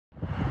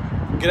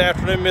Good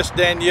afternoon, Miss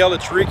Danielle.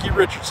 It's Ricky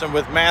Richardson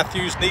with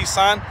Matthews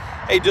Nissan.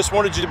 Hey, just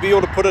wanted you to be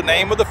able to put a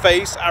name with a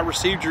face. I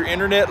received your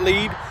internet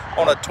lead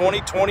on a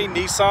 2020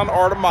 Nissan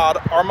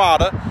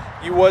Armada.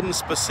 You wasn't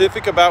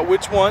specific about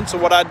which one, so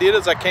what I did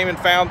is I came and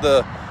found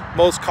the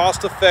most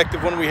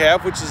cost-effective one we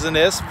have, which is an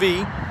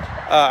SV.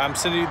 I'm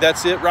sending you,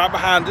 that's it right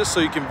behind us,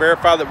 so you can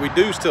verify that we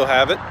do still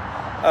have it.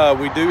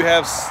 We do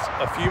have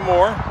a few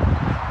more.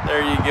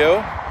 There you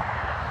go.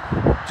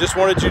 Just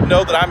wanted you to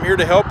know that I'm here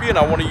to help you, and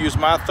I want to use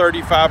my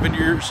 35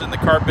 years in the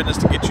car business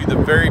to get you the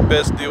very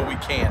best deal we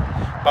can.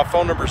 My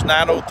phone number is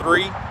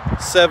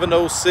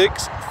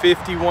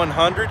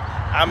 903-706-5100.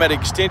 I'm at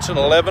extension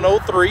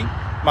 1103.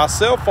 My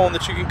cell phone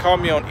that you can call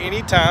me on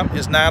anytime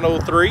is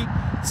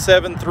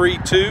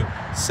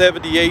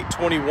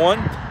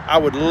 903-732-7821. I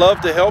would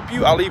love to help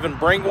you. I'll even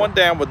bring one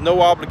down with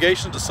no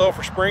obligation to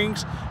Sulphur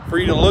Springs for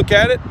you to look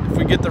at it. If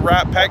we get the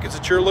right package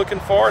that you're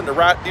looking for and the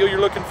right deal you're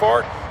looking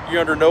for, you're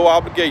under no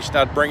obligation.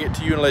 I'd bring it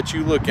to you and let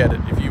you look at it.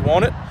 If you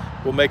want it,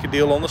 we'll make a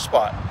deal on the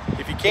spot.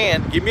 If you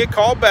can, give me a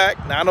call back,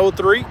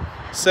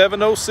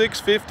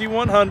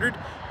 903-706-5100,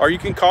 or you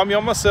can call me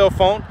on my cell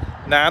phone,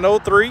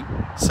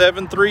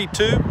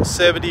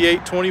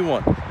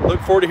 903-732-7821.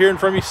 Look forward to hearing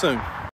from you soon.